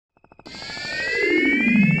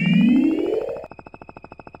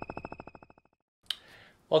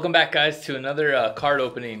Welcome back, guys, to another card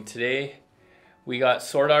opening. Today we got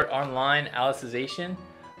Sword Art Online Alicization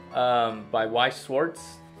by Y.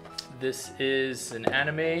 Schwartz. This is an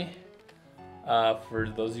anime, for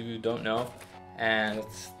those of you who don't know, and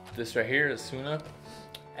it's this right here, Asuna.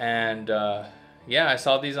 And yeah, I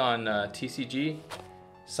saw these on TCG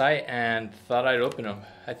site and thought I'd open them.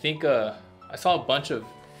 I think I saw a bunch of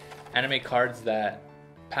anime cards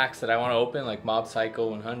packs that I want to open, like Mob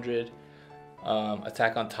Psycho 100.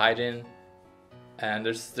 Attack on Titan, and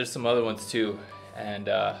there's some other ones too, and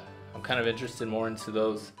I'm kind of interested more into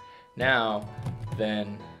those now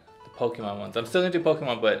than the Pokemon ones. I'm still gonna do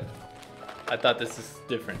Pokemon, but I thought this is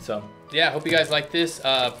different. So yeah, I hope you guys like this.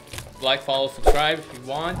 Like, follow, subscribe if you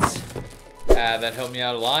want. That helped me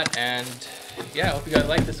out a lot, and yeah, I hope you guys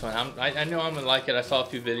like this one. I know I'm gonna like it. I saw a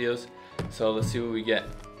few videos, so let's see what we get.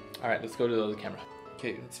 All right, let's go to the other camera.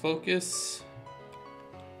 Okay, let's focus.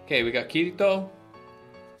 Okay, we got Kirito.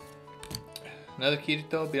 Another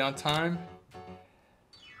Kirito, be on time.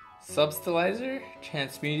 Substilizer,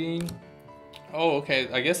 transmuting. Oh,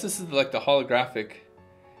 okay, I guess this is like the holographic.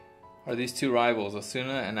 Are these two rivals,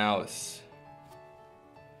 Asuna and Alice?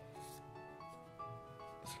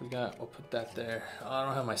 So we got, we'll put that there. Oh, I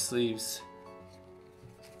don't have my sleeves.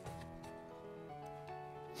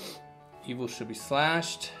 Evil should be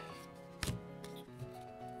slashed.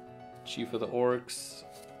 Chief of the Orcs.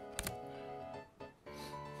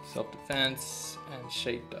 Self-defense and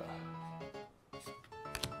Shaita.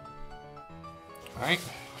 Alright,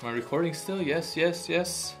 am I recording still? Yes, yes,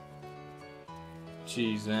 yes.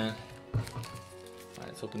 Jeez, man. Alright,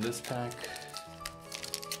 let's open this pack.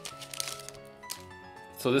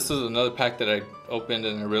 So this is another pack that I opened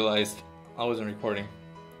and I realized I wasn't recording.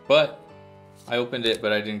 But I opened it,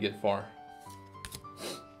 but I didn't get far.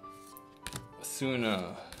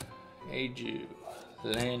 Asuna, Eiju,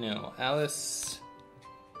 Leno, Alice.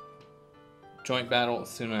 Joint battle,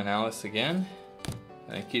 Asuna and Alice again,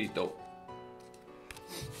 and then Kirito.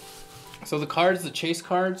 So the cards, the chase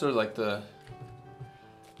cards, or like the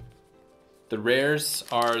rares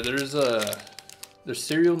are, there's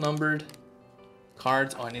serial numbered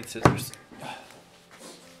cards. Oh, I need scissors.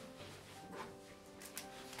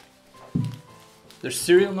 There's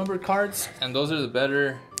serial numbered cards, and those are the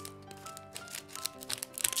better.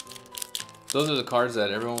 Those are the cards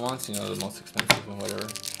that everyone wants, you know, the most expensive and whatever.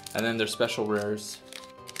 And then there's special rares.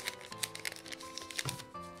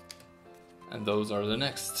 And those are the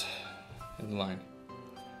next in line.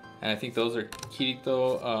 And I think those are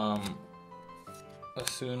Kirito,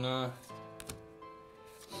 Asuna.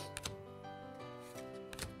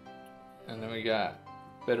 And then we got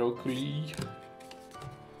Berokuli.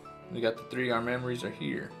 We got the three, our memories are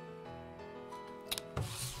here.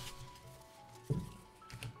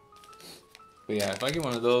 But yeah, if I get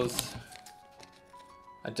one of those,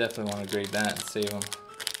 I definitely want to grade that and save them.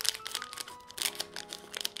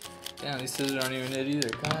 Damn, these scissors aren't even it either.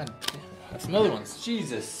 God damn. I have some other ones.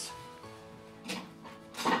 Jesus.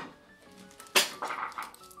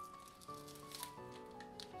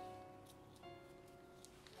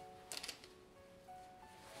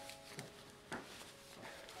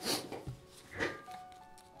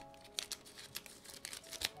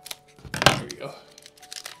 There we go.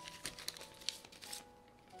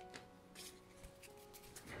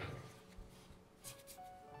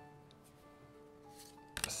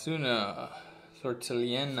 Asuna,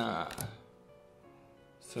 Sortiliana,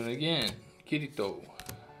 Asuna again, Kirito,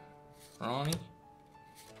 Ronnie,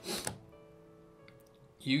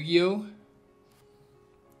 Yu-Gi-Oh,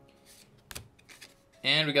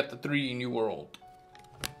 and we got the 3 New World.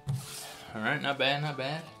 Alright, not bad, not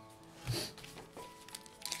bad.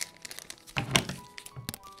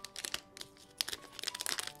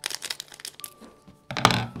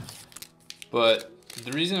 But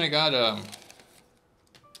the reason I got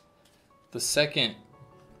the second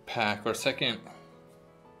pack or second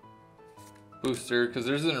booster, because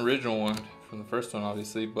there's an original one from the first one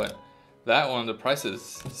obviously, but that one, the prices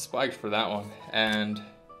spiked for that one, and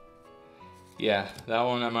yeah, that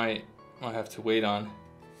one I might have to wait on.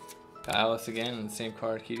 Got Alice again and the same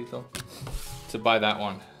card, Kirito, to buy that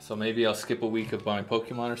one. So maybe I'll skip a week of buying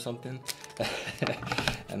Pokemon or something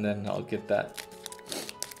and then I'll get that.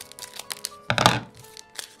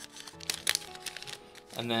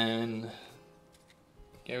 And then,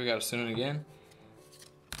 okay, we got Asuna again.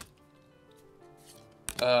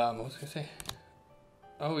 What was I gonna say?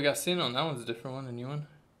 Oh, we got Sinon. That one's a different one, a new one.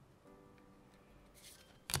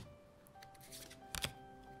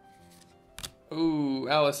 Ooh,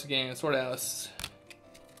 Alice again. Sword Alice.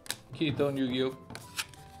 Kirito and Yu-Gi-Oh.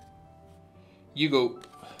 Yu-Go. Did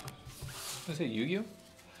I say Yu-Gi-Oh?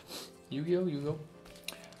 Yu-Gi-Oh, Yu-Go.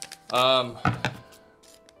 Yeah,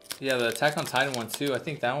 the Attack on Titan one too. I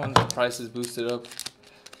think that one, the price is boosted up.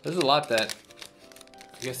 There's a lot that,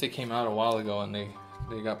 I guess they came out a while ago and they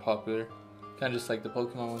got popular. Kind of just like the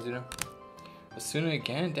Pokemon ones, you know? Asuna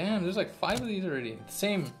again? Damn, there's like 5 of these already. The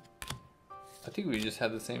same. I think we just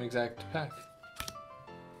had the same exact pack.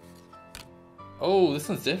 Oh, this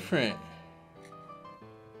one's different.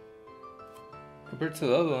 Compared to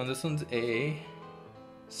the other one, this one's a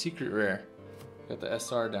secret rare. Got the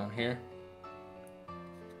SR down here.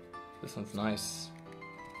 This one's nice.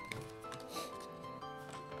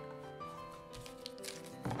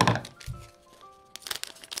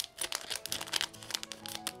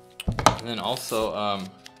 And then also, I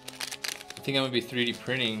think I'm gonna be 3D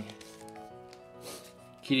printing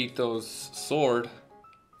Kirito's sword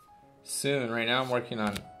soon. Right now I'm working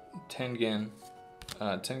on Tengen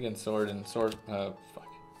sword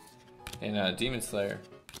and Demon Slayer.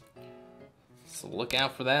 So look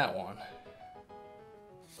out for that one.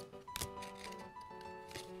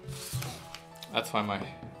 That's why my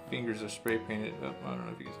fingers are spray painted up. I don't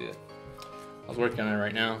know if you can see it. I was working on it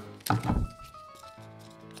right now.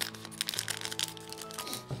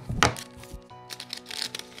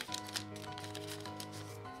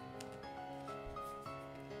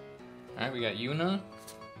 Alright, we got Yuna,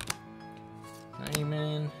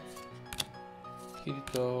 Naiman,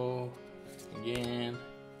 Kirito, again,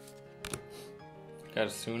 got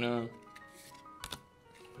Asuna,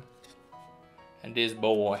 and this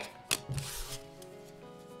boy.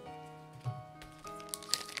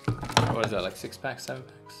 What is that, like 6 packs, 7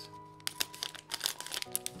 packs?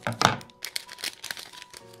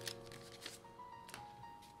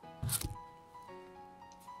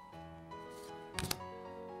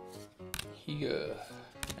 Here,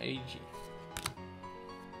 AG.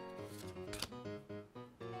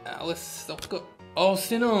 Alice, let's go. Oh,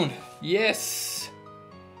 Sinon, yes!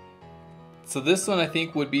 So this one I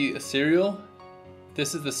think would be a cereal.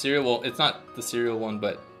 This is the cereal, well, it's not the cereal one,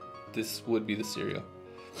 but this would be the cereal.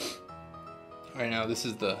 Right now, this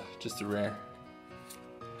is just the rare.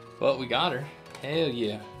 But we got her. Hell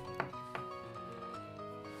yeah.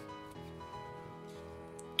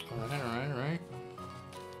 Alright.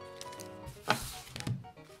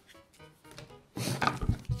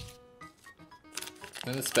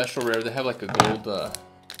 And the special rare, they have like a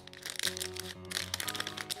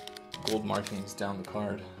gold markings down the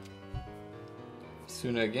card.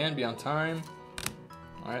 Suna again, be on time.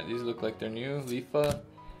 Alright, these look like they're new. Lifa,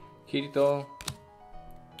 Kirito,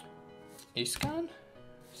 Iskan,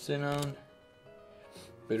 Sinon,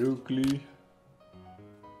 Berukli,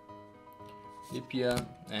 Lipia,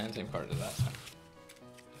 and same card as last time.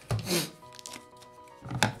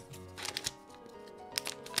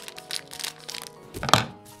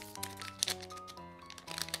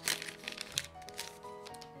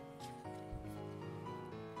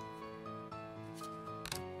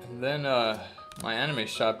 And then my anime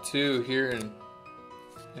shop too here in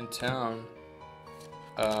town.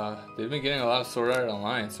 They've been getting a lot of Sword Art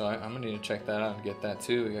Online, so I'm gonna need to check that out and get that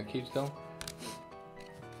too. We got Kirito.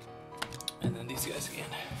 And then these guys again.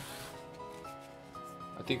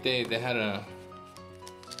 I think they had a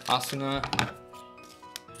Asuna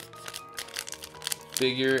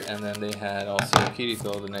figure, and then they had also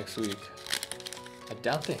Kirito the next week. I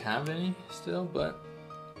doubt they have any still, but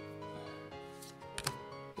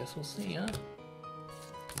guess we'll see, huh?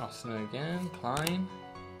 Asuna again, Klein,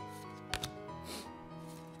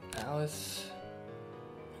 Alice.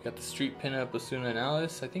 We got the street pinup Asuna and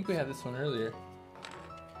Alice. I think we had this one earlier,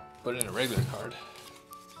 but in a regular card.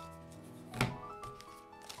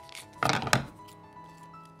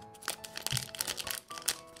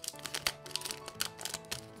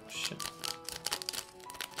 Shit.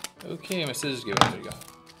 Okay, my scissors give it. There you go.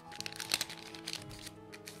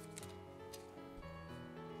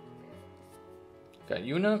 Got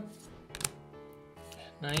Yuna,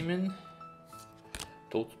 Naiman,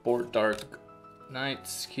 Adult Sport Dark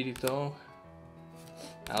Nights, Kirito,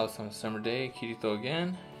 Alice on a Summer Day, Kirito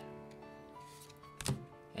again,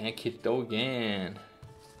 and Kirito again.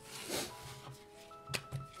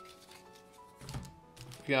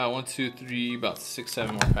 We got 1, 2, 3, about 6,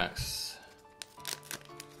 7 more packs.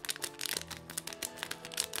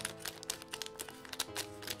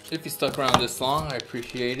 If you stuck around this long, I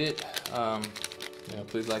appreciate it.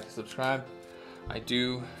 Please like and subscribe. I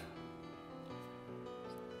do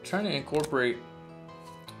trying to incorporate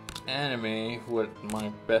anime, what my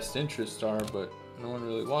best interests are, but no one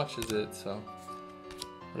really watches it, so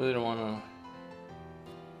I really don't want to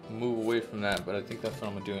move away from that, but I think that's what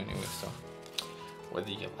I'm gonna do anyway, so whether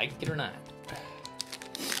you like it or not.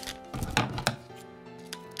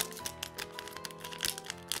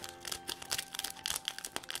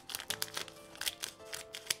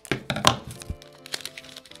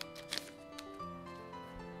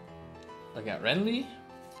 I got Renly,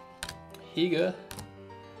 Higa,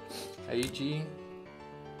 Aig.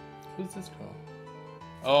 Who's this girl?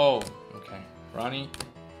 Oh, okay. Ronnie.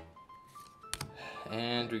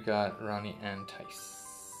 And we got Ronnie and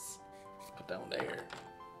Tice. Put that one there.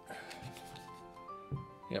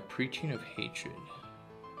 Yeah, Preaching of Hatred.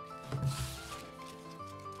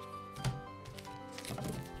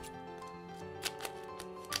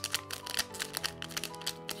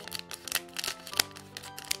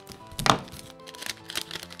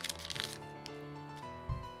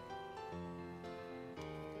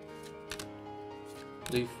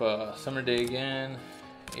 Leaf Summer Day again.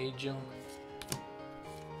 Angel.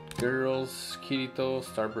 Girls, Kirito,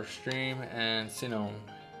 Starburst Stream, and Sinon.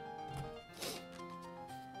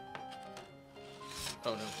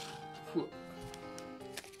 Oh no. Whew.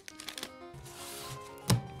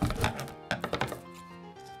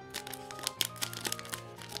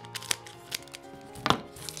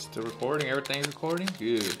 Still recording? Everything's recording?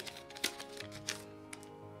 Good.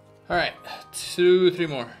 Alright, 3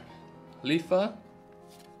 more. Lifa,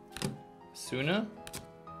 Suna,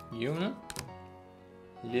 Yuna,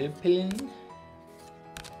 Lipin,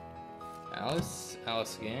 Alice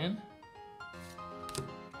again,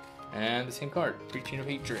 and the same card, Preaching of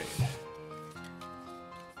Hatred.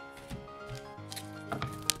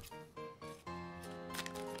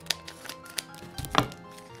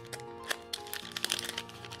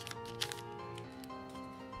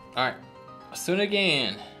 Alright, Asuna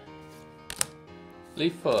again,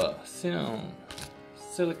 Lifa, Sinon,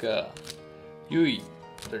 Silica, Yui,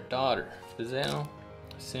 their daughter, Fizelle,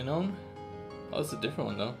 Sinon. Oh, it's a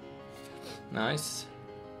different one though. Nice.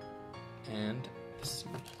 And this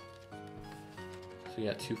one. So we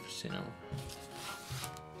got 2 for Sinon.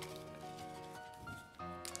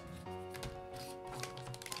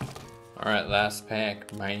 Alright, last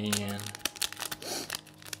pack, man.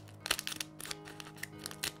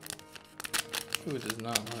 Ooh, it does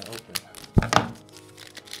not want to open.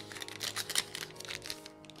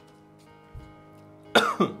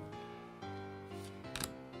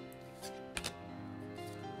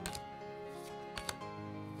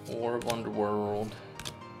 War of Underworld.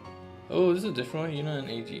 Oh, this is a different one. You know, an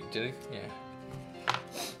AG. Did it? Yeah.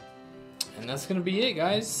 And that's gonna be it,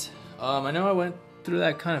 guys. I know I went through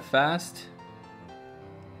that kind of fast.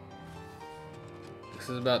 This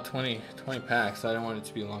is about 20 packs, so I don't want it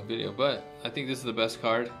to be a long video, but I think this is the best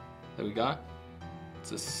card that we got.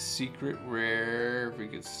 It's a secret rare, if we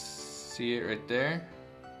could see it right there.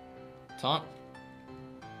 Taunt.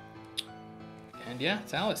 And yeah,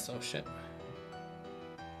 it's Alice, oh shit.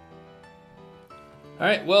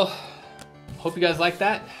 Alright, well, hope you guys like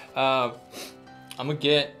that. I'm gonna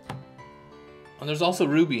get, and there's also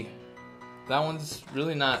Ruby. That one's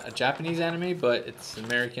really not a Japanese anime, but it's an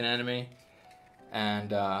American anime.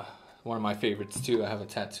 And one of my favorites too. I have a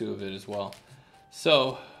tattoo of it as well.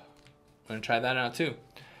 So, I'm gonna try that out too.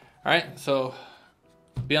 Alright, so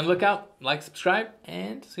be on the lookout, like, subscribe,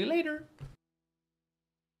 and see you later.